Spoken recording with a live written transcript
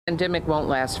Pandemic won't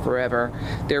last forever.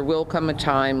 There will come a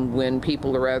time when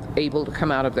people are able to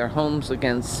come out of their homes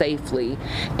again safely.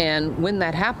 And when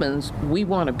that happens, we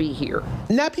want to be here.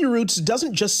 Nappy Roots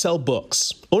doesn't just sell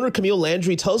books. Owner Camille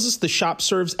Landry tells us the shop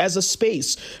serves as a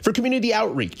space for community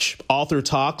outreach, author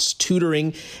talks,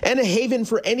 tutoring, and a haven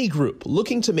for any group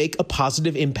looking to make a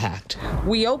positive impact.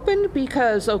 We opened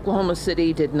because Oklahoma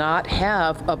City did not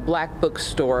have a black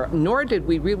bookstore, nor did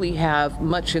we really have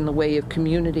much in the way of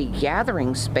community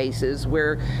gathering spaces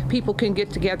where people can get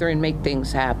together and make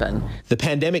things happen. The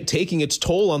pandemic taking its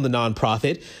toll on the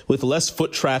nonprofit. With less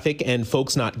foot traffic and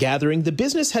folks not gathering, the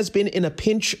business has been in a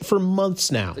pinch for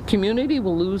months now. The community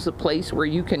will lose a place where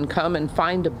you can come and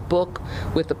find a book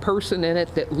with a person in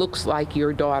it that looks like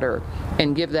your daughter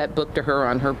and give that book to her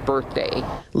on her birthday.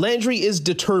 Landry is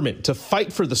determined to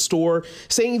fight for the store,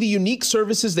 saying the unique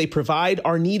services they provide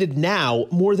are needed now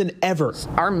more than ever.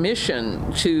 Our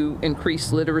mission to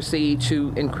increase literacy,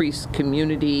 to increase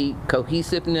community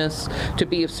cohesiveness, to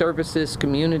be of service to this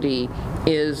community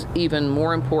is even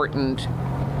more important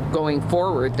going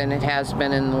forward than it has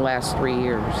been in the last 3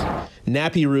 years.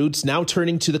 Nappy Roots now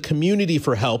turning to the community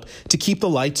for help to keep the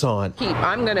lights on.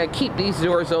 I'm going to keep these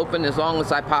doors open as long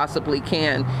as I possibly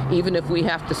can, even if we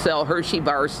have to sell Hershey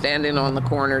bars standing on the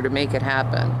corner to make it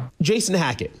happen. Jason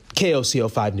Hackett, KOCO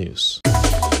 5 News.